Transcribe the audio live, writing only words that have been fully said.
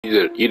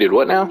You did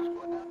what now?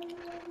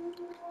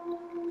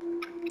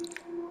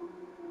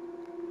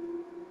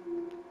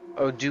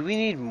 Oh, do we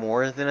need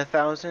more than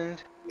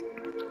 1,000?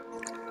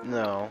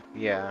 No,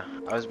 yeah,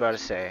 I was about to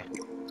say.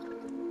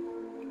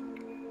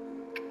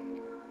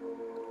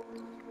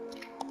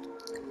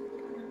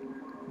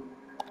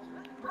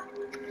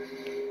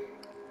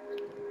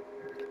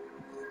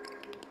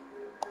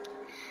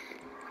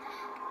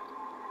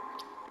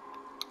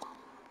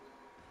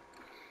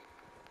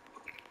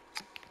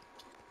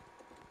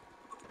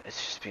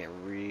 It's just being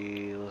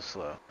real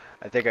slow.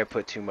 I think I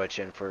put too much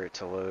in for it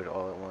to load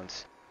all at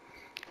once.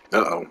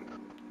 Uh-oh.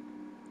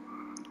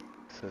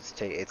 So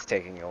it's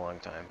taking a long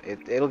time.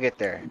 It'll get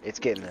there. It's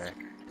getting there.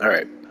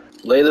 Alright.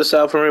 Lay this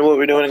out for me, what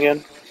we're doing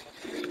again?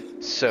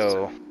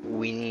 So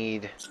we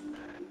need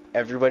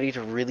everybody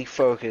to really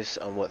focus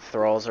on what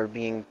thralls are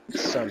being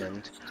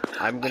summoned.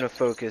 I'm gonna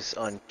focus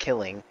on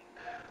killing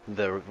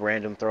the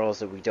random thralls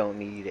that we don't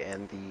need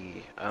and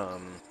the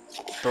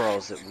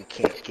thralls that we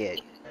can't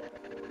get.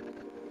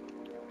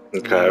 We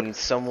Okay. need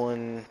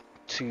someone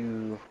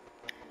to...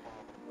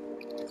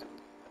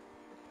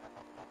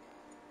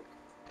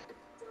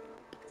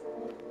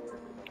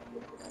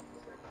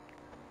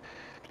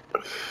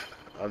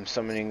 I'm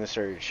summoning the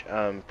surge.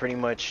 Pretty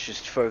much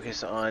just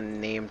focus on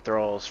name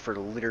thralls for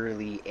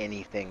literally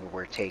anything.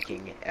 We're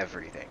taking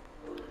everything.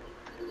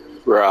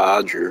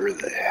 Roger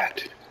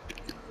that.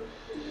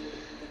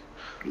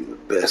 Do the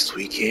best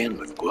we can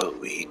with what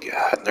we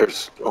got.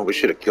 We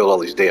should have killed all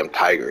these damn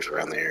tigers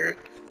around there.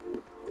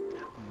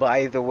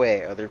 By the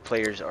way, other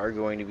players are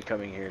going to be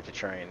coming here to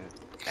try and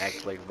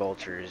act like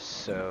vultures,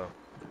 so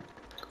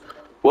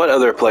What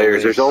other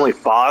players? There's always...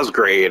 only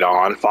Fosgrade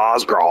on,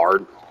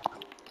 Fosgard.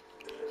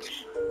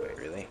 Wait,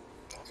 really?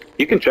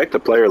 You can check the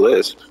player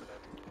list.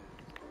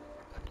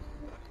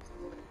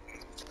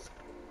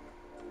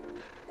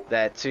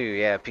 That too,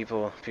 yeah,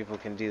 people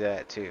can do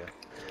that too.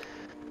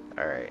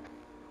 Alright.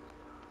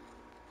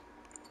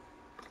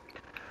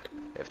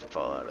 We have to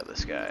fall out of the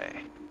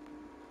sky.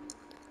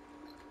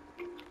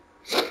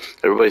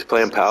 Everybody's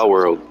playing Pal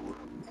World.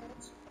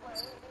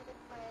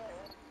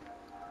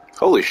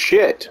 Holy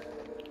shit.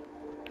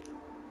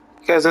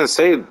 You guys didn't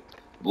say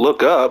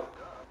look up.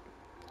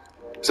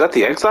 Is that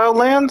the Exiled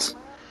Lands?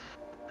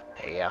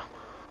 Hey, yeah.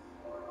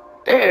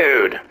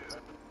 Dude.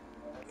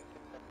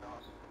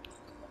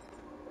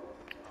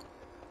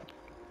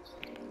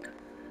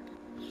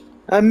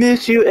 I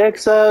miss you,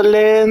 Exiled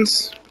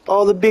Lands.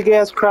 All the big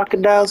ass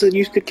crocodiles that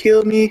used to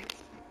kill me.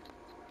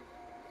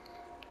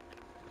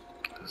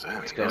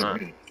 What's going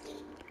on?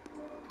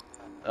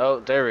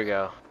 Oh, there we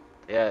go.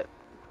 Yeah.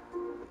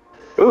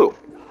 Ooh.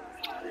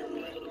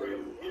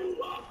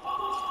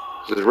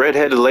 This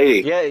redheaded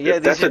lady. Yeah, yeah,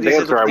 That's a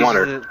dancer, I want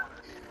her.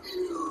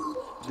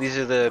 These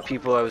are the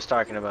people I was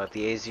talking about.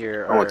 The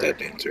Aesir I want that are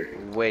dancer.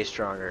 way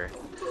stronger.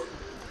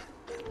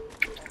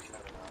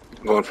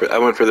 I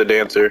went for the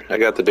dancer. I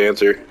got the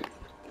dancer.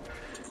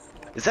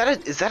 Is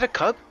that a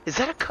cub? Is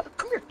that a cub?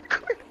 Come here,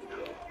 come here.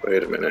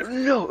 Wait a minute.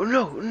 No,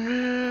 no, no,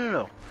 no,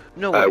 no,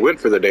 no I way. went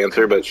for the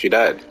dancer, but she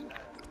died.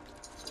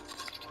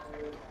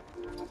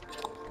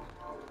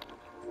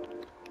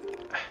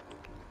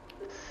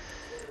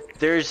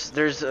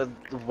 There's a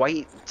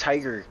white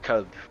tiger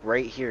cub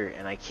right here,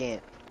 and I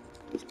can't.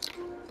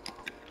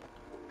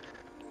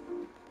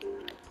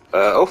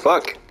 Oh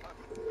fuck.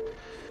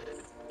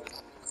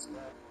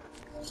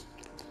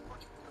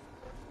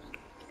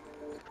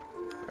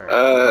 Alright,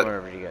 I'm coming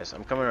over to you guys.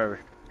 I'm coming over.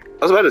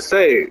 I was about to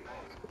say.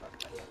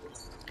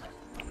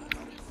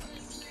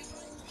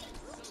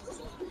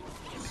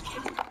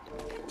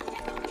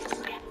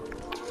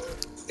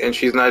 And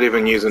she's not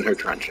even using her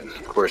truncheon.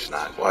 Of course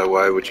not.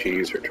 Why would she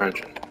use her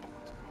truncheon?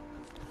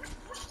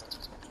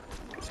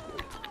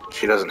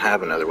 She doesn't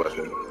have another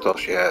weapon. That's all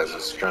she has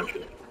is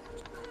truncheon.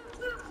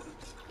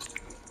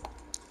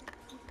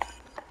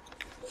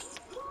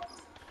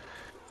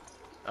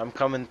 I'm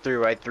coming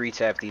through. I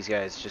 3-tap these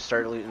guys. Just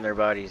start looting their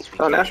bodies if you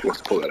Oh, can. now she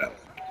wants to pull that out.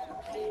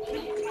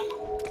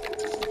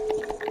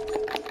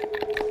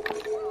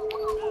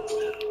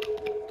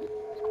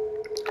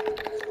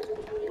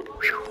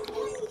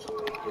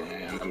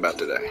 And I'm about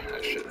to die.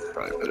 I should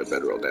probably put a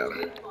bedroll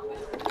down.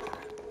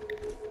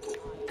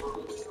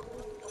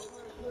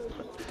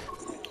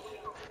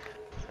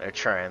 They're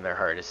trying their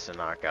hardest to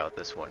knock out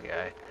this one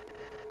guy.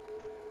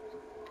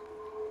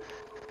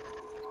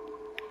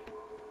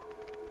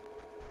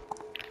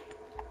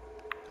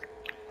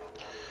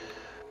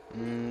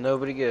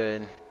 Nobody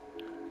good.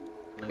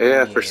 Nobody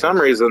Yeah, for some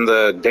names. reason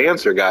the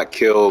dancer got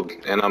killed,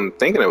 and I'm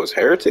thinking it was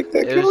Heretic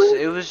that killed her?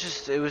 It was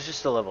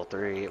just a level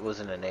 3. It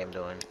wasn't a named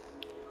one.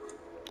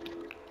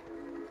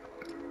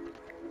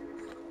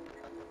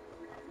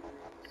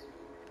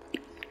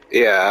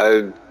 Yeah,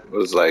 I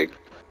was like,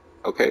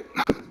 okay.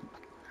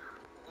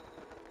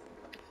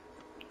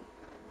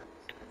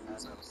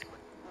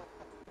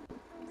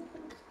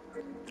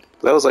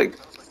 That was like,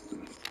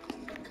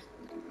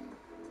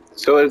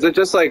 so is it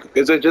just like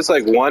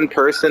one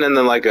person and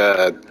then like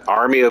a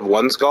army of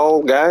one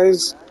skull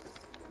guys?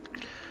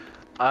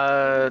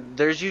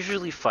 There's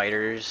usually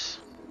fighters.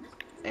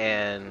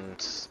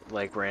 and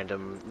like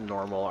random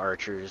normal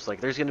archers.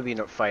 Like there's gonna be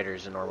no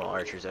fighters and normal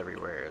archers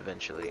everywhere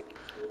eventually.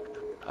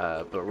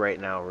 But right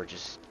now we're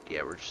just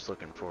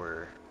looking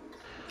for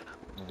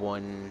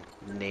one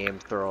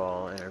named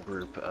thrall in a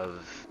group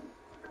of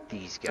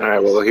these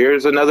Alright, well, guys.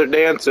 here's another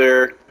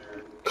dancer.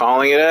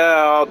 Calling it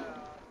out.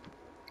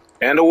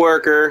 And a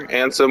worker,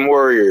 and some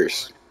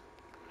warriors.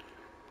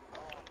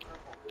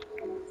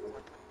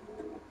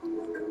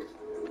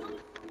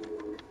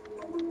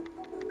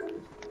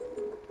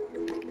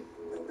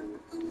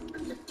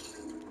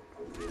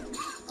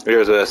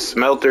 There's a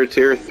smelter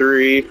tier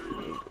 3.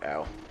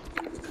 Ow.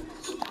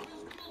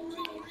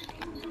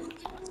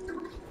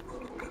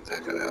 Get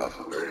that guy off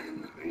of her,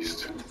 at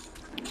least.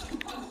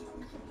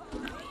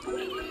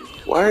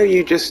 Why are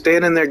you just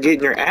standing there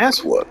getting your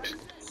ass whooped?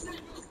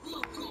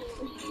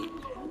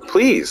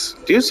 Please,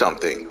 do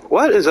something.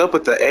 What is up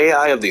with the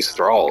AI of these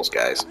thralls,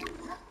 guys?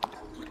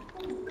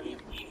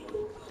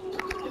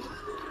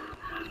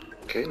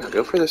 Okay, now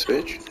go for this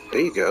bitch.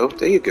 There you go,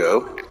 there you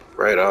go.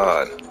 Right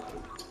on.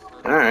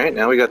 Alright,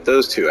 now we got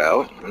those two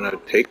out. I'm gonna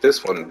take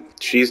this one.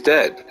 She's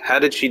dead. How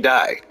did she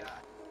die?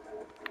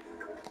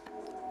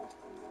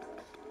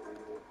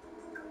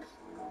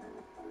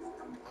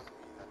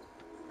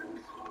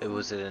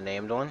 Was it a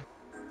named one?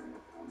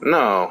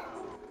 No.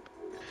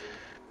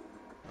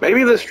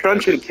 Maybe this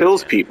truncheon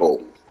kills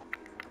people.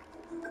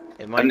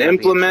 It might An not be a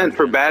implement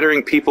for truncheon.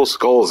 battering people's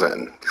skulls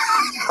in.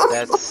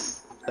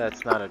 That's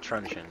not a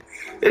truncheon.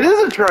 It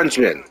is a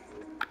truncheon.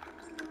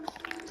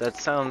 That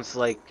sounds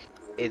like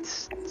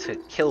it's to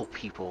kill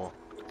people.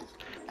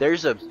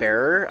 There's a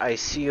bearer. I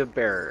see a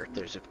bearer.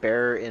 There's a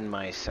bearer in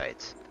my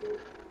sights.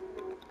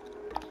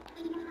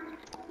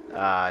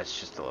 It's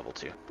just a level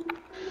 2.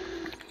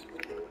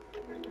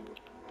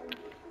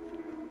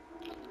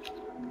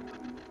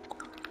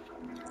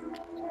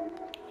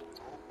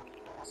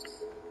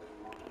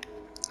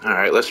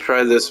 Alright, let's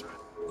try this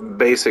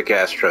basic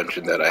ass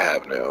truncheon that I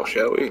have now,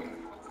 shall we?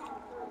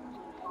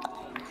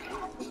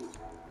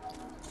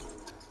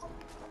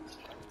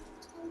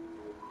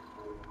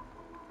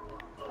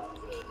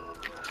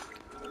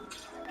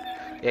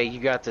 Yeah, you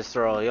got this,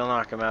 Thrall. You'll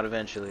knock him out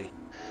eventually.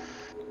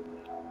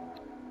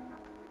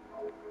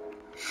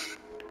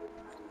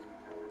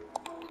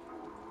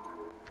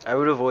 I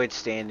would avoid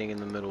standing in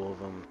the middle of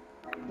them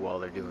while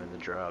they're doing the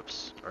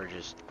drops, or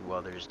just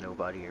while there's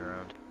nobody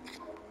around.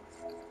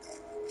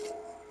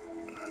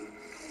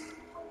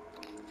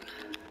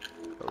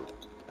 Oh,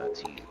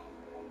 that's you.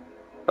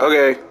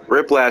 Okay,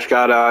 Riplash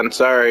got on.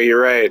 Sorry,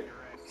 you're right.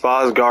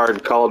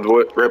 Fosgard called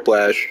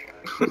Riplash.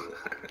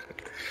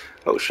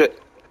 Oh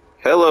shit.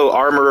 Hello,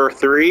 Armorer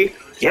 3.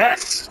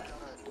 Yes!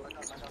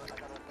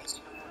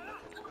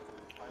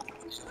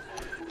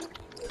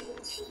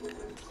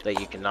 That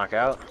you can knock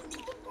out?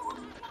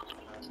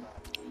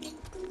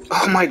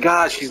 Oh my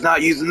gosh, he's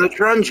not using the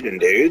truncheon,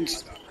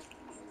 dudes.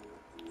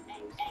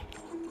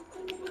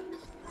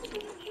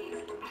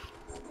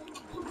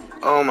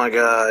 Oh my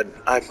god,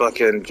 I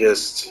fucking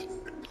just...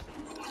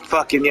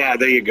 Fucking yeah,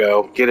 there you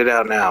go. Get it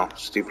out now,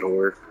 stupid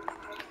whore.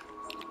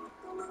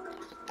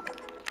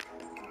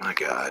 My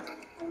god.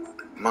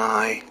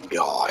 My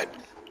god.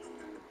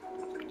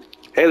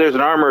 Hey, there's an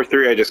Armor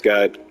 3 I just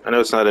got. I know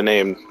it's not a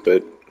name,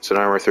 but it's an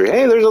Armor 3.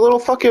 Hey, there's a little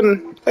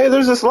fucking... Hey,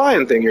 there's this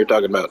lion thing you're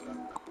talking about.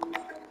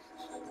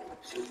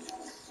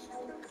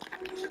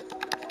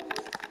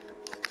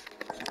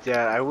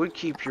 Yeah, I would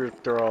keep your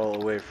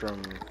Thrall away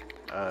from,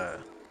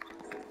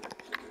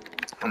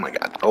 Oh my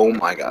god. Oh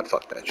my god,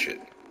 fuck that shit.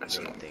 That's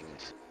main annoying.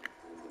 things.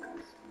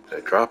 Did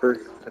I drop her?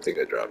 I think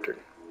I dropped her.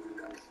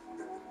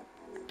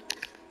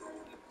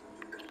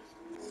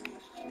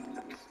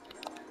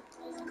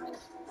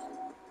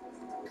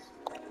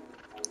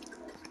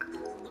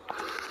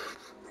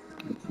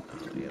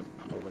 Oh, yep,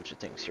 a whole bunch of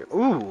things here.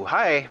 Ooh,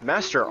 hi,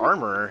 Master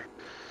Armorer.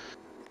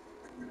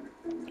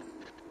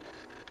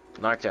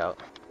 Knocked out.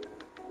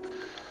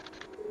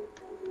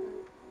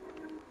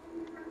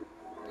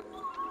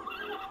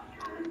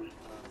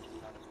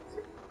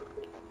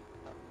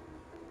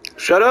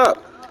 Shut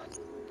up!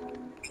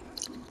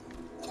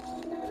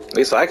 At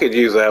least I could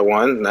use that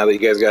one, now that you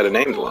guys got a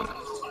named one.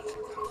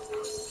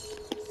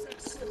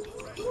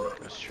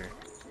 That's true.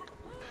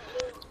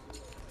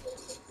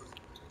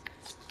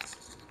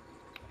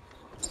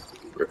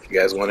 Or if you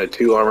guys wanted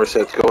 2 armor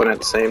sets going at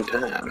the same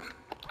time.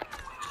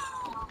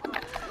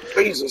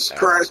 Jesus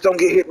Christ, don't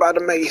get hit by the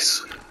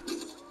mace.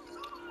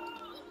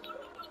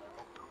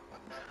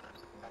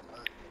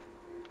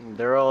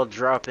 They're all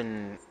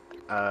dropping,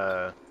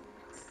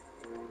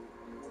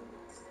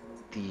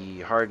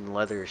 the hardened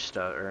leather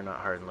stuff, or not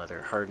hardened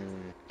leather,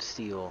 hardened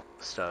steel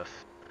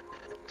stuff.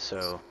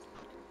 So,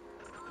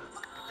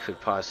 could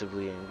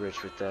possibly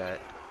enrich with that.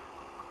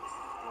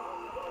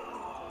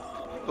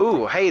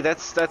 Ooh, hey,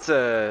 that's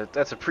a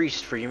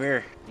priest for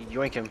Ymir.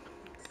 Yoink him.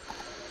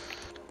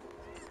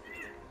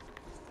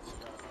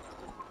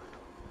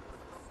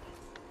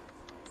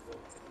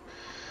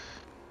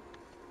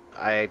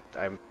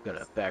 I'm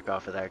gonna back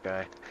off of that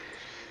guy.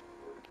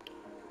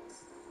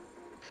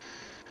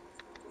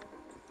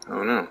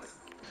 Oh no.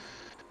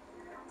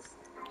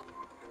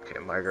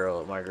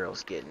 my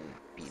girl's getting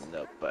beaten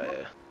up by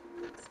a...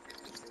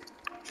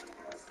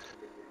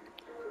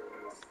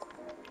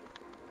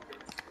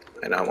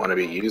 And I want to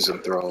be using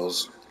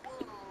thralls.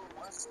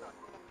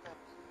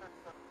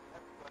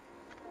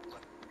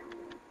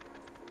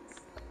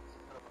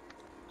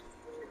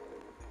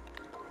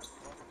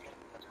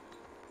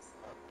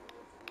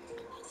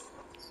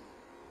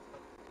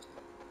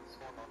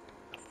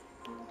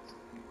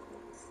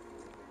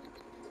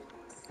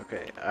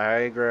 Okay,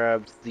 I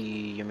grabbed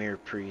the Ymir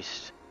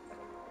priest.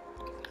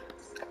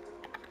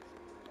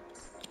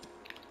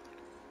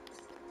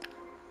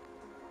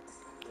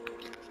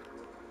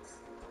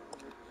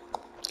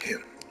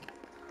 Damn.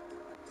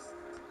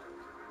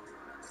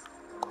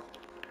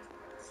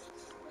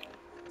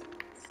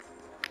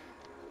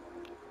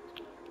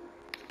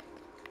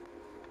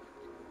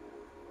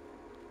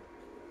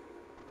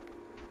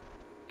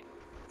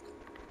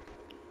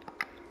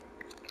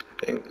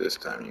 I think this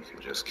time you can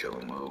just kill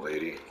him, little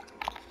lady.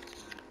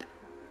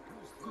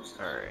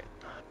 Alright.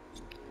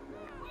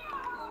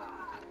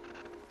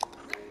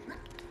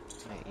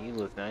 Hey, you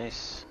look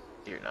nice.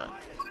 You're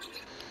not.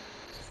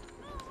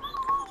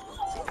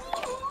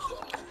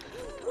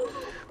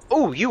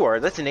 Oh, you are!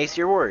 That's an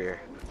Aesir warrior.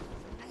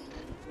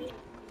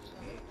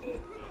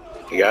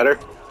 You got her?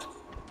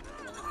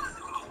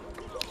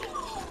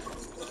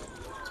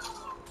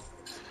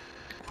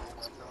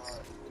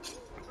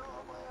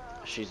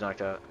 She's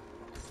knocked out.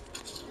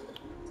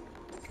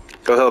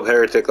 Go help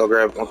Heretic.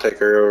 I'll take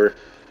her over.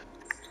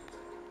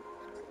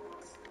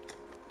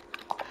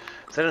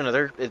 Is that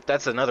another?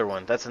 That's another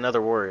one. That's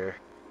another warrior.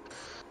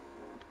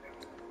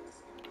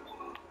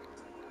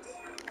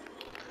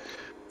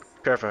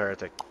 Careful,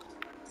 Heretic.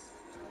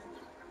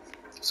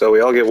 So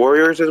we all get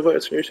warriors, is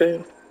what you're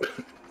saying?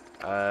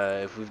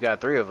 If we've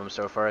got 3 of them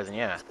so far, then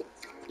yeah.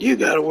 You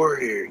got a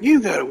warrior. You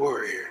got a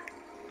warrior.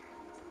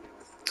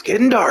 It's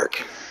getting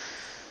dark.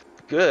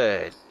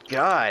 Good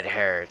God,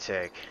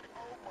 Heretic.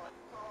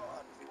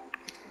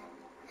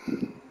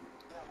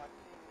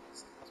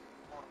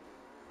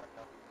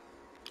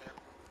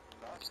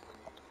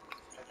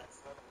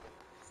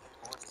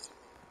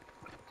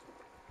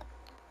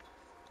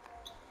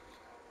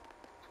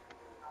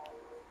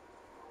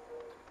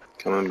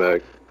 Coming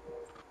back.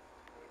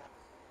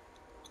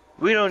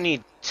 We don't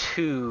need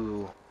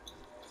 2.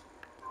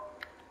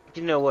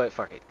 You know what?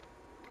 Fuck it.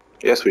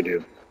 Yes, we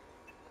do.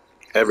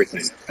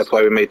 Everything. That's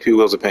why we made 2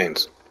 Wheels of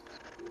Pains.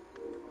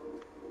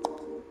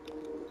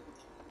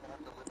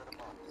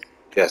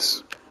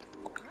 Yes.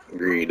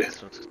 Agreed.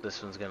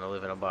 This one's gonna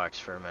live in a box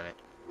for a minute.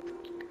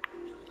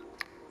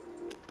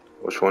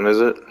 Which one is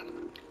it?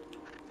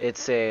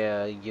 It's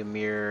a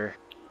Ymir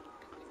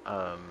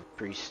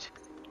priest.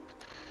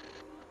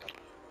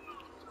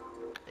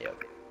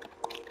 Yep.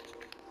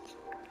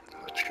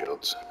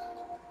 Shields.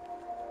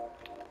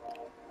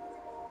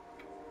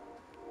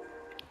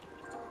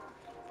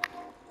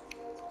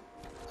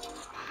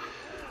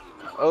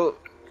 Oh,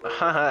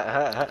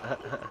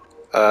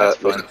 that's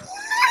fun.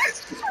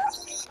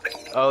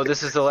 Oh,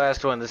 this is the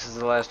last one. This is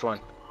the last one.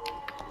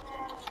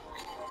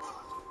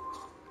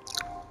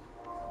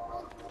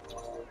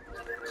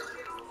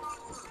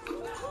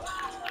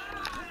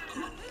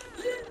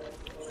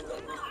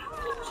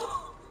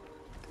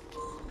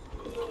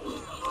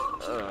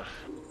 Ugh.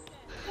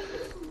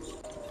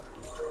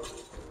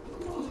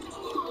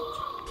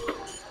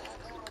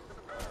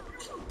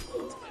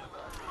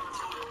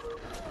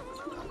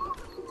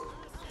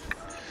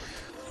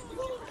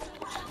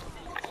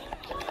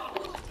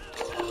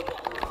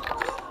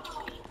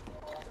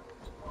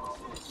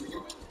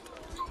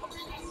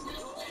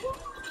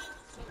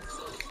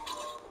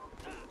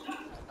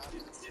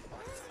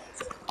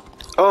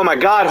 Oh my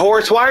god,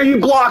 horse, why are you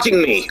blocking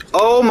me?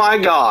 Oh my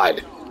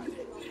god.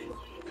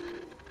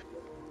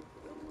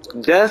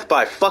 Death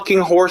by fucking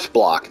horse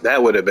block.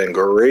 That would have been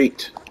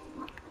great.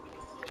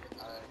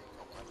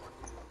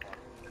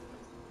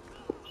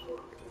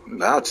 I'm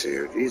about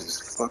to.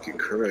 Jesus fucking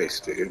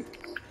Christ, dude.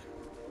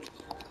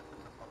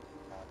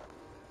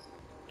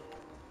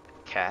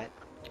 Cat.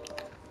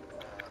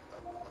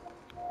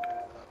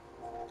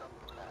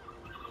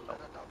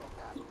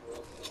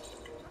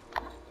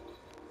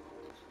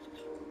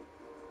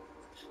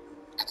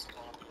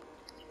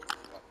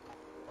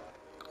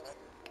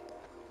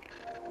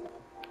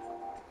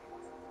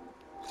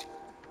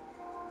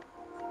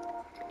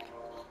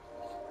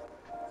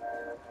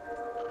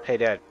 Hey,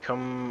 Dad,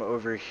 come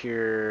over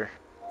here.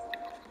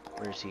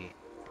 Where is he?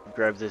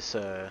 Grab this,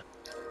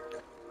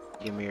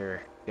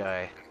 Ymir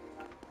guy.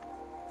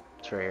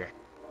 It's right here.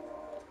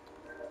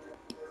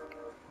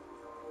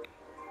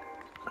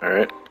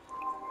 Alright.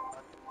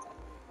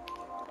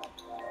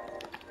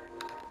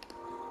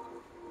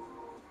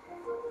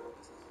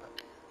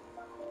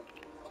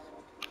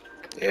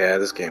 Yeah,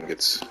 this game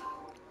gets...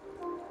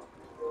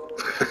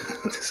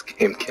 this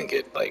game can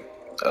get, like...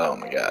 Oh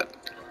my god.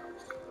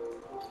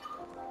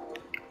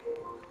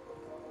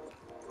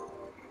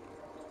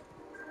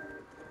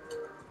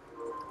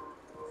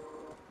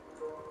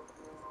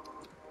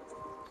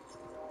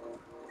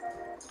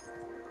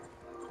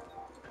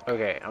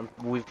 Okay,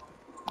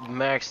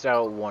 maxed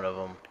out one of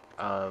them.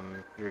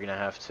 You're gonna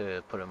have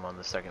to put him on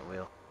the second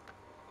wheel.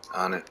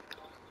 On it.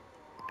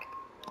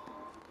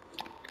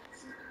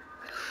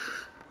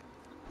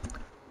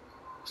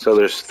 So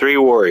there's 3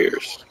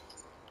 warriors.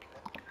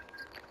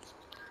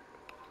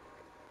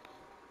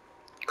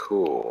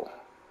 Cool.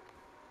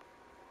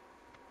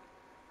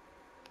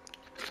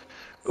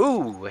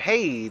 Ooh,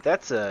 hey,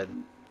 that's a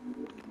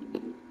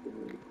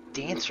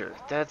dancer.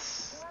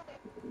 That's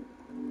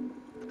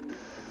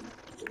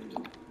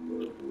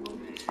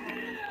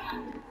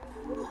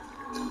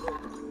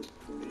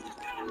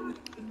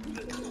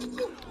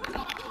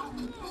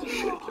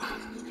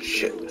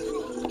Shit.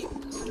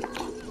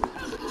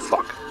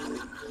 Fuck.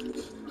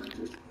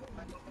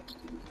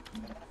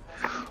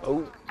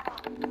 oh.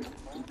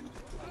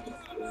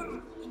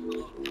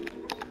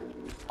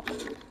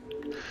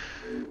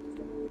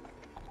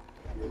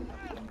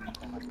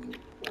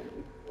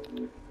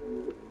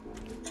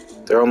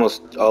 They're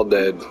almost all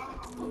dead.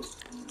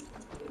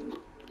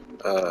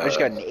 I just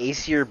got an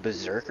Aesir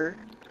Berserker.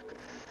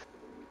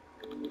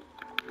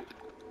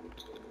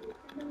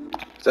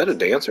 Is that a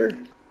dancer?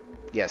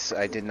 Yes,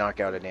 I did knock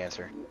out a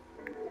dancer.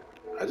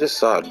 I just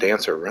saw a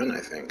dancer run, I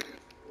think.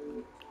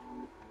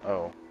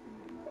 Oh,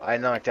 I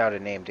knocked out a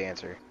named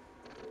dancer.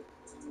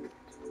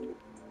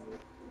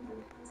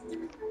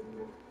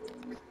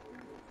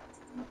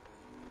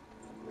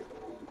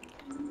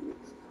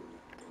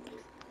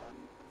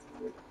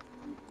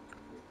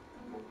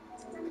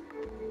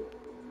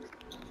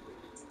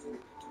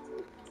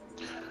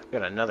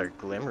 Got another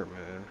Glimmer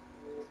Moon.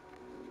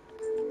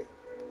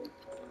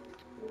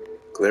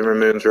 Glimmer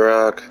Moons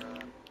rock.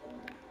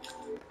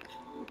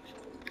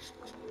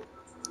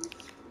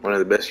 One of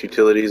the best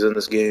utilities in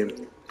this game.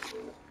 Did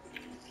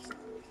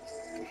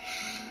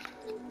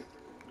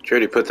you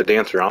already put the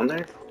dancer on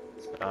there?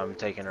 I'm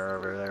taking her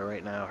over there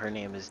right now. Her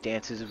name is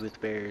Dances with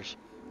Bears.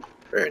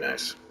 Very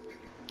nice.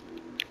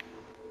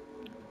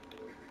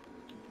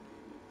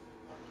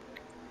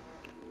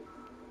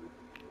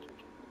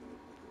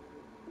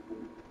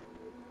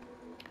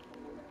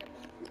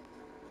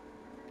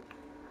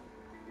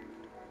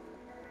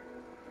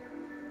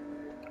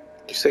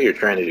 You say you're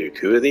trying to do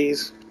 2 of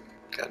these?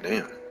 God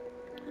damn.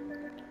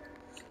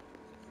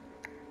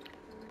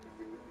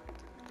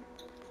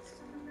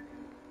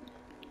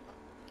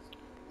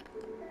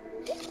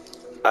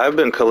 I've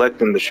been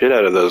collecting the shit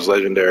out of those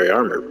legendary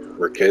armor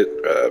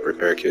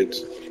repair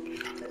kits.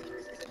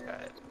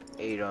 Got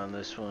 8 on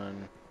this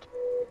one.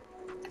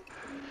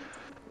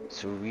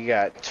 So we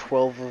got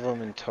 12 of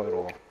them in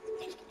total.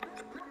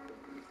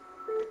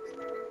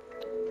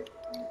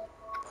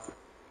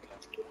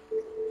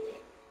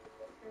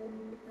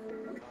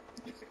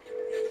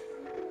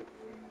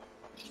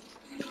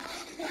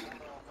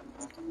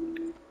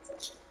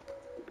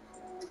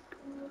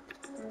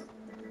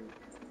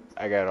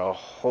 I got a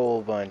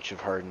whole bunch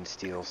of hardened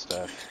steel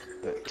stuff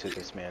to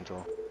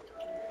dismantle.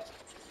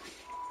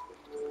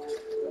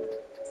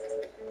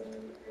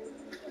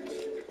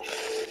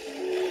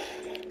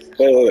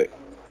 Wait.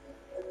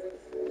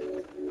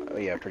 Oh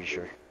yeah, pretty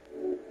sure.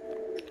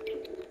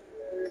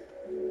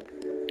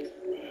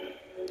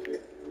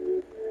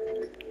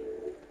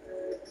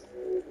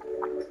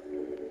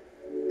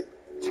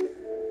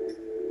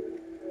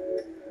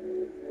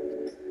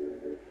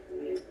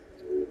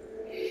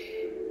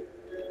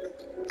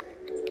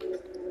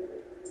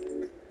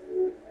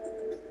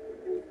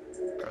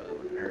 Probably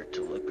wouldn't hurt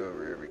to look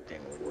over everything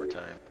one more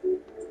time.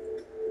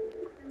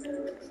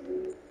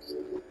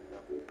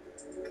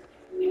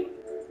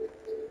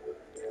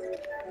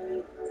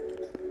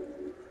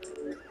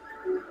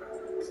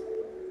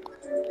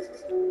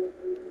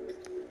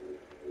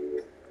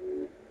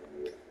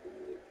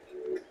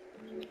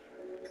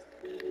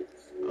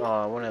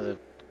 One of the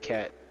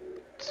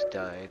cats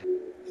died.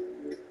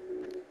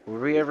 Were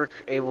we ever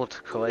able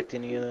to collect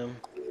any of them?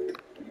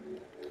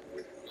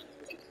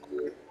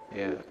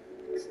 Yeah.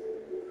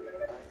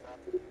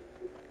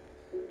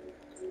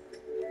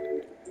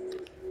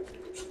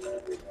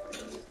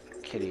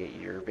 Kitty at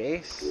your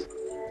base?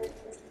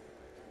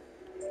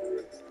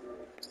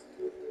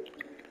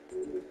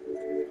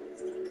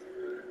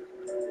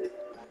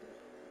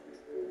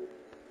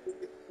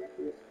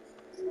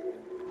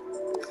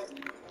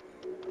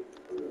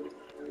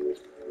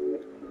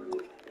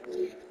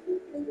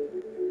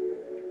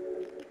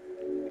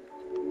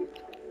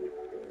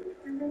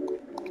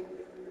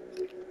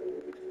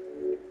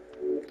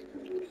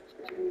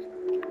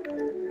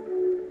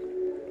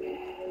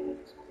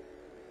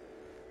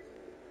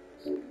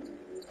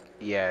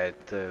 Yeah,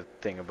 the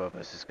thing above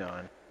us is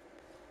gone.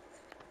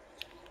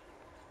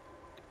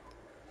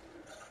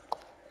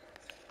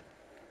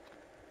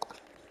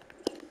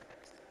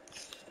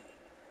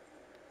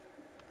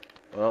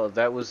 Well,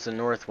 that was the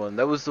north one.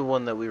 That was the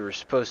one that we were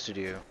supposed to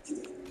do.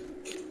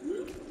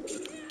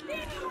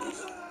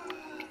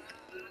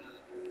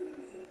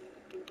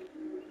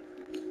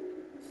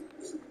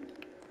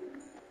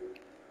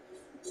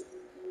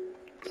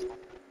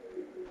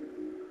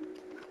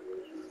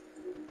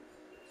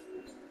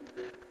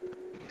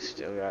 We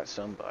still got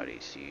some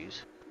bodies to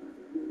use.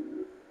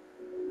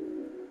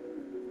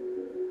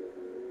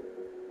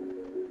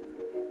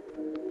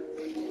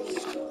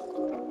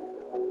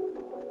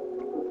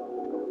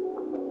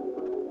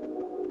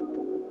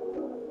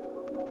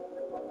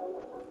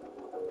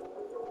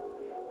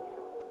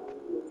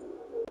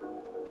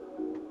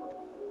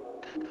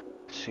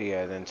 So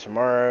yeah, then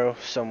tomorrow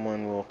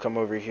someone will come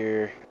over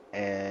here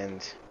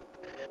and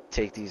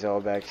take these all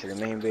back to the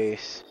main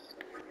base.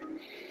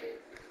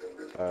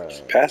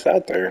 Just pass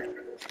out there.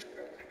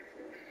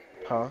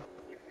 Huh?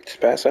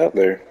 Just pass out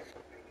there.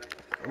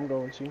 I'm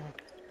going to.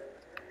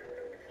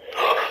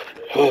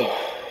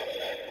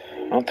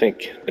 I don't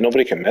think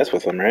nobody can mess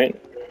with them, right?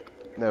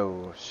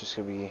 No, it's just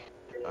gonna be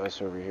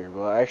us over here.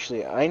 Well,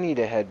 actually, I need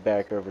to head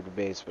back over to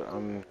base, but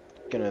I'm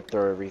gonna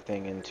throw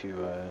everything into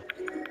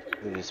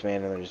the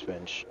dismantler's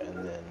bench,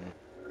 and then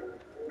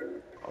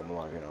I'm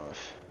logging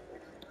off.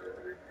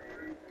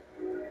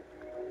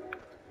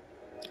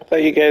 I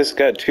thought you guys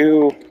got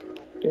two.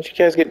 Didn't you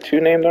guys get two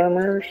named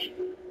armors?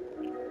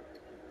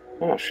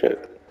 Oh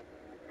shit.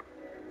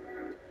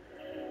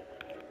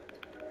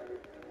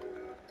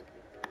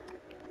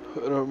 I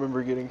don't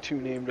remember getting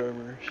two named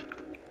armors.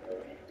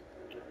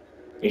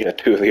 You got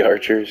two of the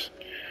archers.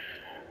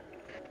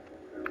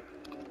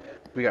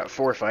 We got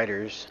 4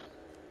 fighters.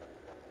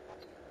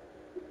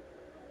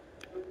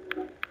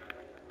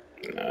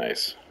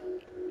 Nice.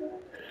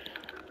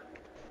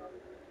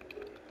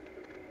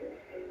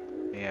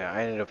 Yeah,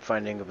 I ended up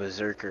finding a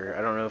berserker.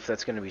 I don't know if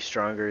that's gonna be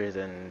stronger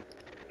than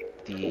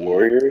the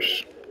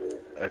Warriors?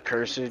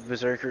 accursed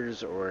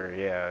berserkers, or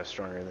yeah,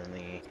 stronger than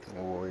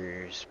the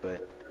warriors,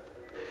 but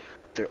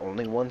they're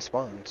only one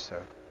spawn,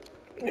 so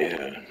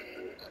Yeah.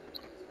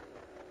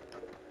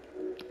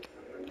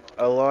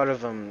 a lot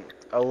of them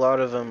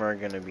are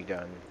gonna be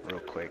done real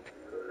quick.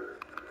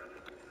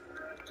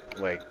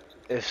 Like,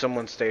 if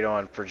someone stayed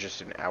on for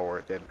just an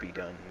hour, they'd be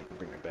done and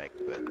bring it back,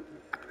 but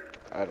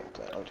I don't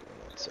plan on doing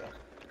that, so.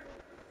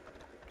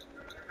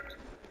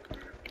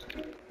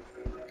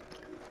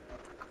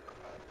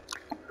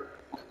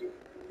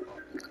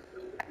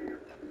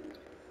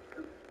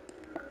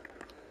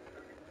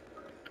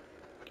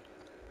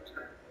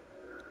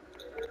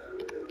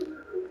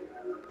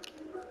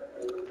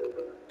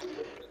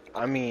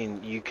 I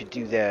mean, you could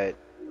do that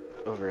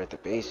over at the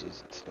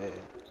bases instead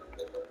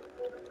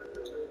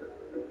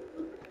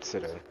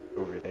of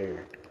over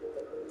there.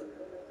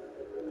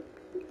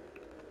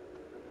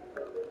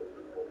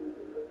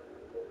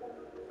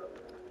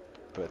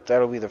 But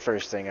that'll be the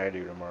first thing I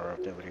do tomorrow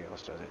if nobody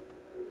else does it.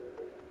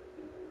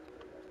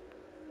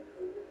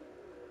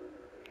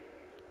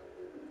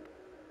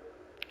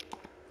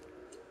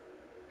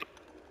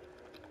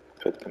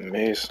 Put the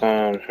mace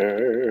on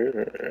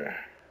her.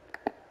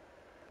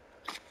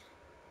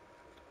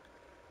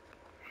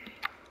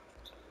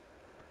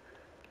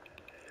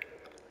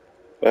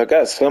 Well, I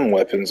got some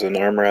weapons and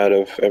armor out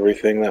of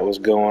everything that was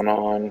going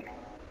on.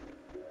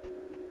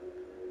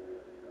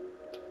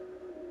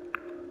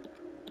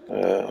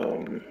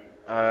 Um,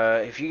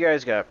 If you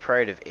guys got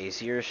Pride of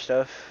Aesir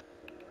stuff,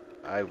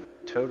 I'll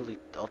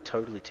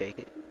totally take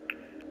it.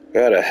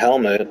 got a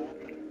helmet.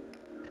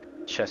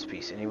 Chest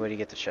piece. Anybody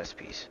get the chest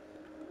piece?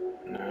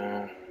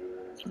 No.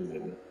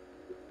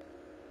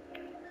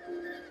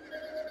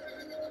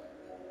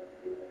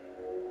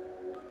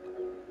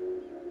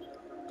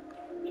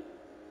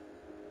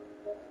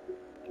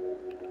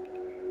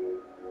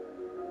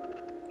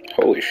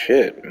 Holy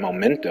shit.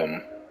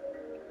 Momentum.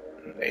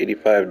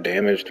 85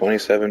 damage,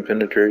 27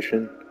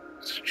 penetration.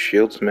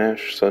 Shield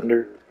smash,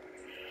 sunder.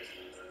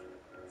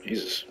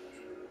 Jesus.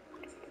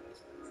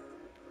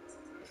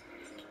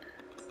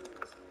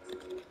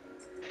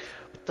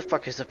 What the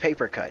fuck is a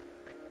paper cut?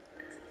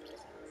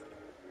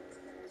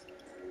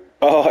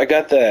 Oh, I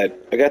got that.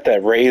 I got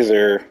that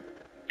razor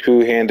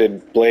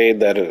two-handed blade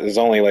that is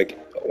only like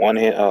one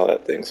hand. Oh,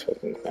 that thing's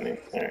fucking funny.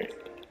 All right.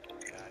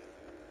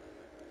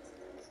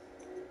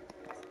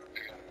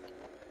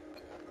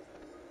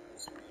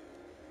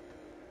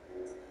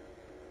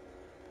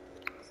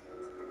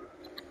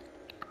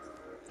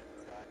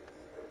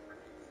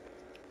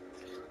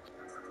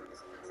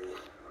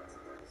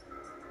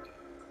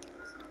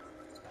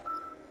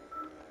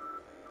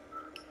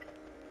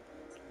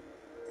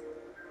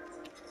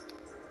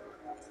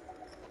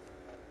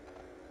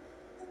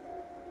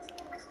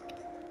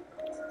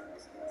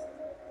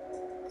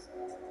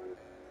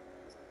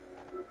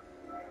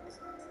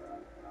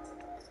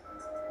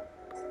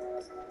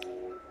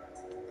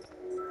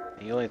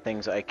 The only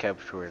things I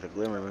kept were the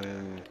Glimmer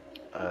Moon,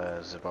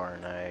 Zabar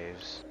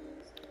knives,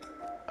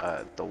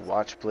 the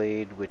Watch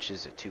Blade, which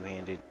is a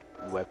two-handed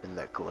weapon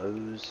that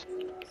glows,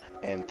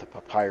 and the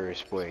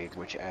Papyrus Blade,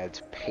 which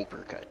adds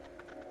paper cut.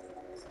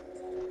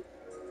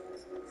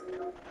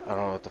 I don't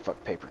know what the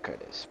fuck paper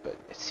cut is, but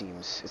it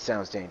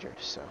sounds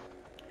dangerous, so.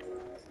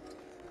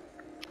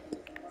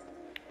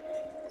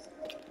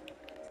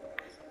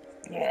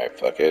 All right,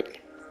 fuck it.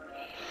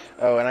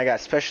 Oh, and I got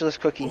Specialist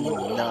Cooking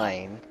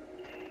 9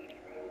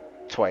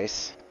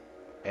 twice,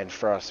 and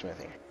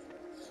Frostsmithing.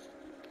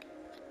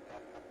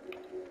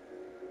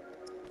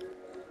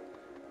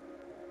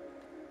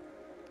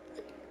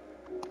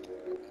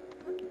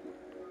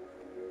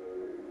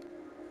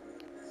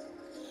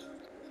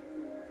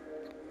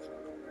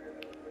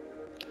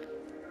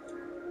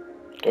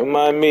 Don't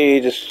mind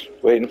me, just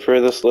waiting for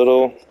this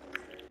little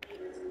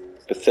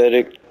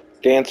pathetic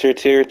dancer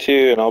tier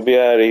 2, and I'll be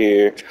out of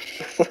here.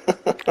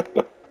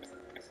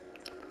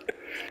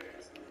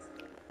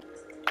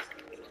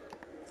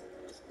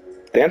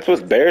 Dance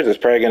with Bears is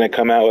probably gonna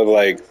come out with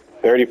like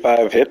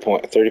 3,500 hit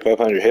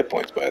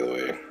points. By the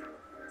way,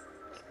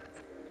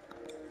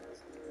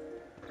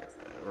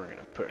 We're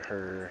gonna put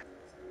her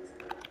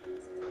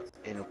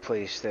in a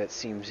place that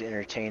seems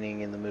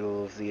entertaining in the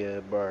middle of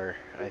the bar.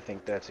 I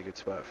think that's a good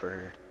spot for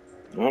her.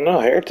 I don't know.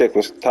 Heretic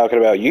was talking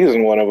about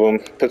using one of them.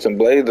 Put some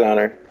blades on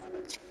her.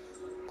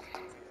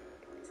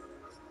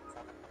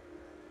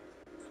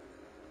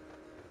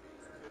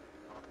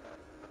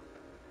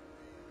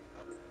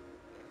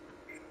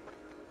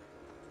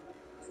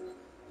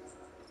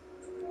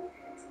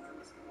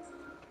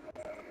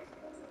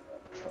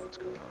 Phone's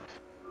going off.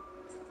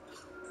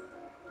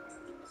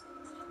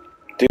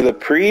 Do the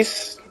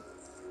priests?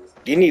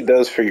 You need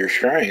those for your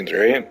shrines,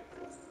 right?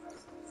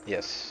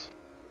 Yes.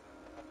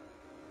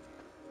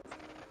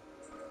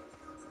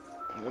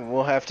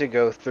 We'll have to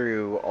go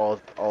through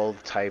all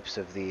types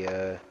of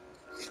the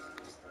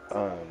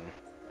um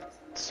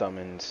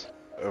summons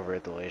over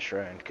at the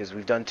Wayshrine because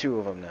we've done 2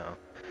 of them now.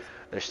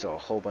 There's still a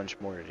whole bunch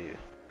more to do.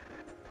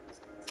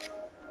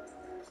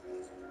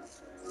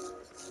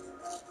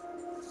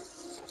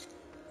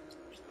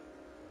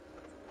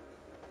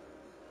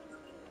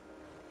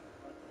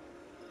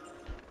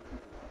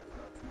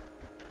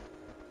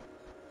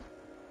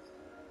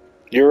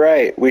 You're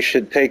right. We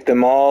should take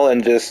them all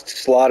and just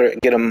slaughter,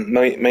 get them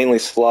mainly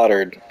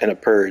slaughtered in a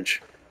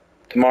purge.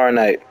 Tomorrow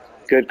night.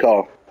 Good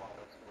call.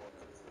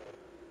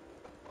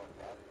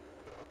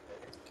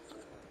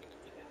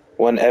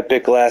 One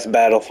epic last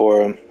battle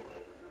for them.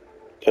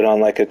 Put on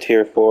like a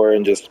tier 4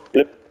 and just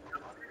blip.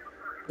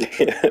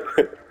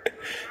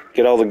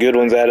 Get all the good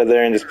ones out of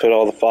there and just put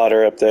all the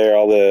fodder up there,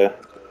 all the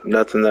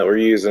nothing that we're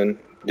using.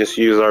 Just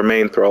use our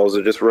main thralls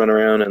to just run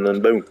around and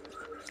then boom.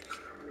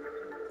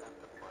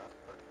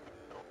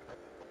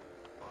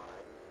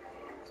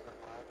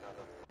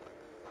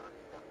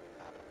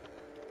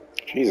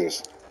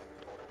 Jesus.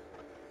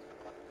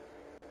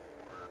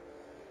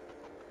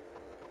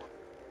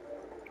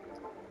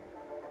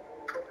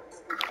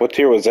 What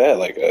tier was that?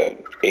 Like a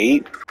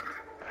 8?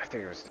 I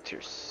think it was the tier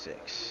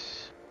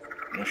 6.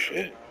 Oh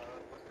shit.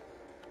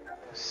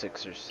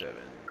 6 or 7.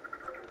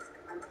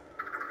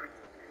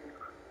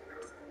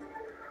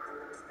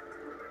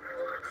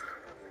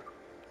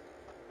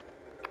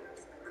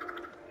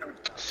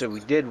 So we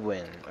did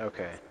win.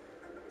 Okay.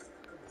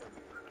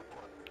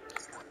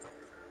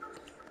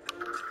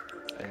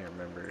 I don't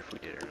remember if we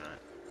did or not.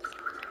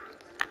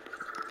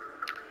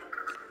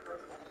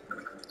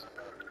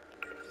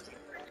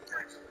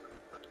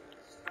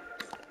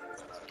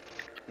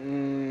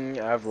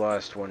 I've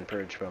lost one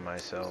purge by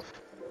myself.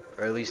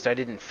 Or at least I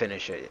didn't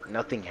finish it.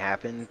 Nothing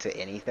happened to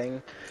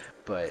anything,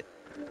 but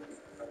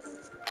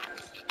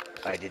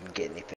I didn't get anything.